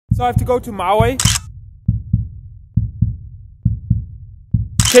So I have to go to Mawei. In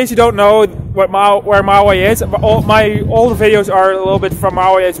case you don't know where Mawei is, my older videos are a little bit from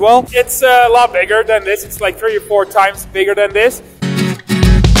Mawei as well. It's a lot bigger than this. It's like 3 or 4 times bigger than this.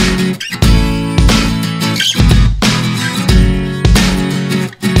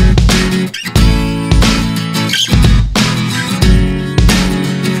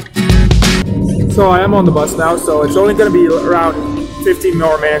 So I am on the bus now, so it's only going to be around 15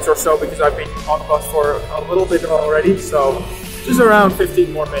 more minutes or so because I've been on the bus for a little bit already, so just around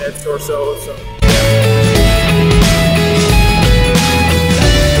 15 more minutes or so.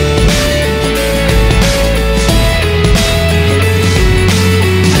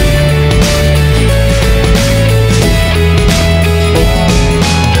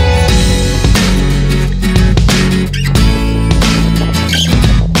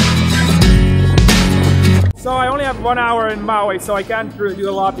 So I only have 1 hour in Mawei, so I can't really do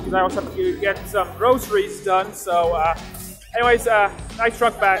a lot because I also have to get some groceries done. So anyways, nice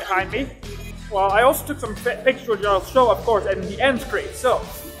truck behind me. Well, I also took some pictures which I'll show, of course, in the end screen. So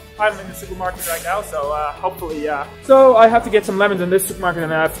I'm in the supermarket right now, so hopefully, so I have to get some lemons in this supermarket,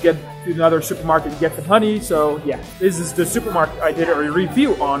 and I have to get to another supermarket to get some honey. So yeah, this is the supermarket I did a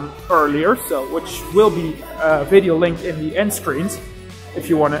review on earlier, so which will be a video linked in the end screens. If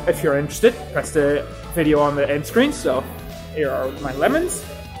you're interested, press the video on the end screen. So here are my lemons.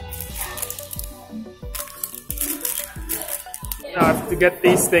 Now I have to get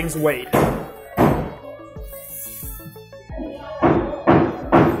these things weighed.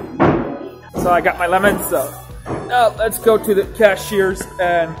 So I got my lemons, so now let's go to the cashiers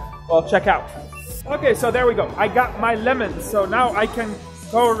and well, check out. Okay, so there we go. I got my lemons, so now I can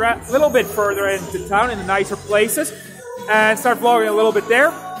go a little bit further into town in the nicer places and start vlogging a little bit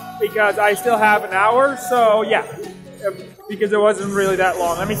there because I still have an hour. So yeah, because it wasn't really that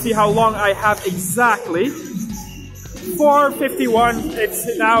long. Let me see how long I have exactly. 4:51. It's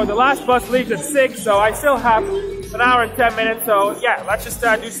now the last bus leaves at 6, so I still have an hour and 10 minutes. So yeah, let's just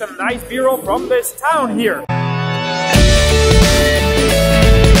do some nice B-roll from this town here.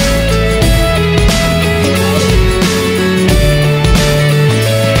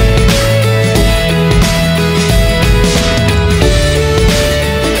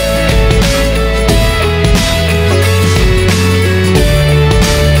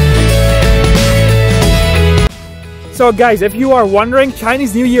 So guys, if you are wondering,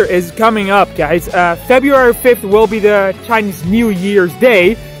 Chinese New Year is coming up, guys. February 5th will be the Chinese New Year's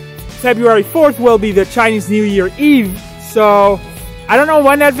Day. February 4th will be the Chinese New Year Eve. So I don't know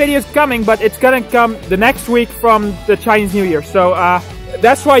when that video is coming, but it's gonna come the next week from the Chinese New Year. So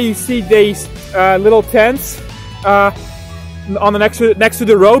that's why you see these little tents on the next to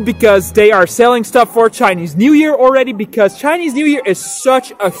the road, because they are selling stuff for Chinese New Year already, because Chinese New Year is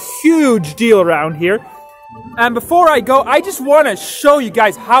such a huge deal around here. And before I go, I just want to show you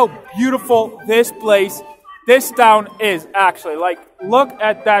guys how beautiful this place, this town is actually. Like, look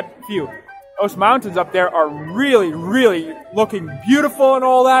at that view. Those mountains up there are really, really looking beautiful and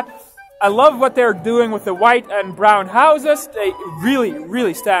all that. I love what they're doing with the white and brown houses. They really,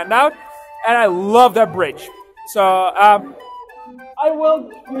 really stand out. And I love that bridge. So, I will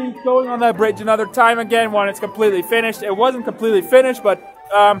be going on that bridge another time again when it's completely finished. It wasn't completely finished, but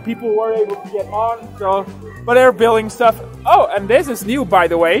people were able to get on, so, but they're building stuff. Oh, and this is new, by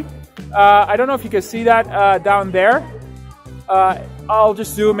the way. I don't know if you can see that down there. I'll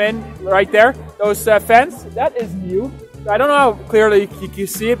just zoom in right there. Those fence, that is new. I don't know how clearly you can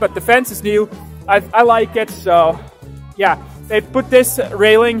see it, but the fence is new. I like it, so yeah. They put this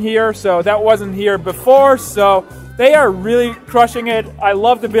railing here, so that wasn't here before, so they are really crushing it. I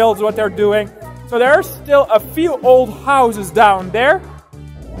love the builds, what they're doing. So there are still a few old houses down there.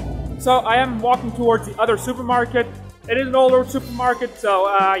 So I am walking towards the other supermarket. It is an older supermarket, so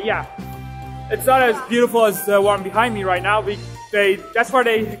yeah, it's not as beautiful as the one behind me right now. That's where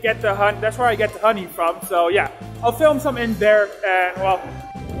they get the that's where I get the honey from. So yeah, I'll film some in there, and well,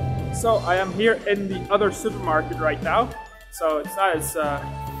 so I am here in the other supermarket right now. So it's not as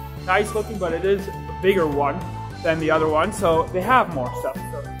nice looking, but it is a bigger one than the other one. So they have more stuff.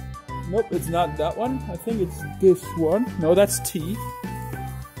 So, nope, it's not that one. I think it's this one. No, that's tea.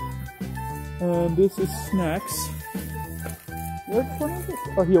 And this is snacks. Which one is it?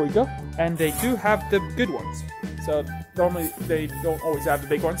 Oh, here we go. And they do have the good ones. So normally they don't always have the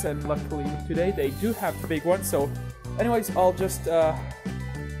big ones, and luckily today they do have the big ones. So anyways, I'll just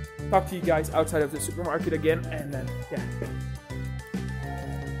talk to you guys outside of the supermarket again, and then yeah.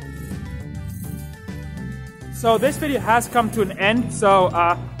 So this video has come to an end. So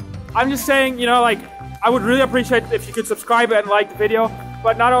I'm just saying, you know, like, I would really appreciate if you could subscribe and like the video.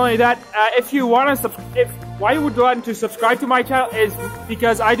 But not only that, if you want to why you would want to subscribe to my channel is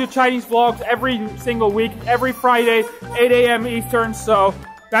because I do Chinese vlogs every single week, every Friday, 8 a.m. Eastern. So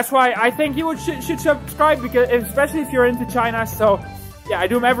that's why I think you should subscribe, because especially if you're into China. So yeah, I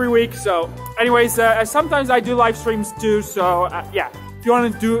do them every week. So anyways, sometimes I do live streams too. So yeah, if you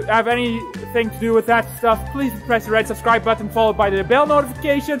want to have anything to do with that stuff, please press the red subscribe button followed by the bell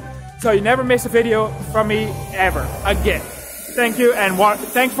notification so you never miss a video from me ever again. Thank you, and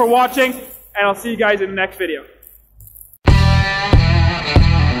thanks for watching, and I'll see you guys in the next video.